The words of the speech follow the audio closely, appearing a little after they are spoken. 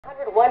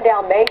101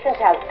 Dalmatians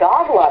has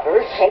dog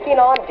lovers taking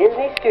on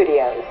Disney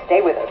Studios.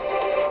 Stay with us.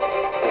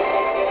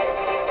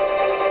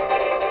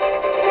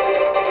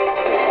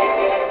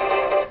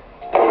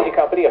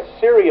 Company a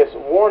serious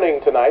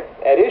warning tonight.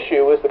 At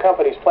issue is the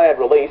company's planned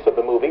release of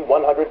the movie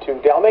 102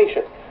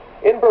 Dalmatians.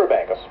 In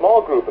Burbank, a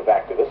small group of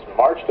activists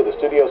marched to the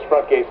studio's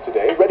front gates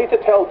today, ready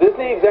to tell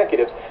Disney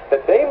executives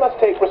that they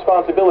must take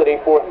responsibility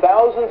for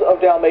thousands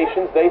of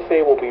Dalmatians they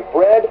say will be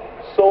bred,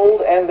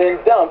 sold, and then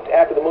dumped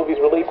after the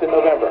movie's release in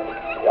November.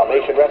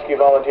 Dalmatian rescue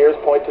volunteers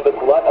point to the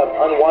glut of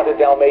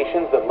unwanted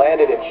Dalmatians that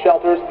landed in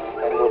shelters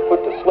and were put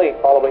to sleep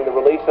following the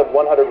release of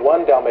 101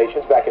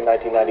 Dalmatians back in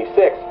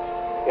 1996.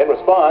 In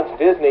response,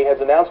 Disney has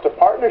announced a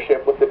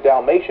partnership with the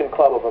Dalmatian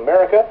Club of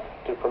America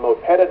to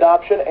promote pet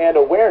adoption and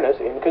awareness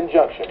in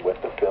conjunction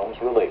with the film's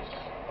release.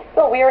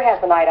 Bill Weir has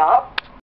the night off.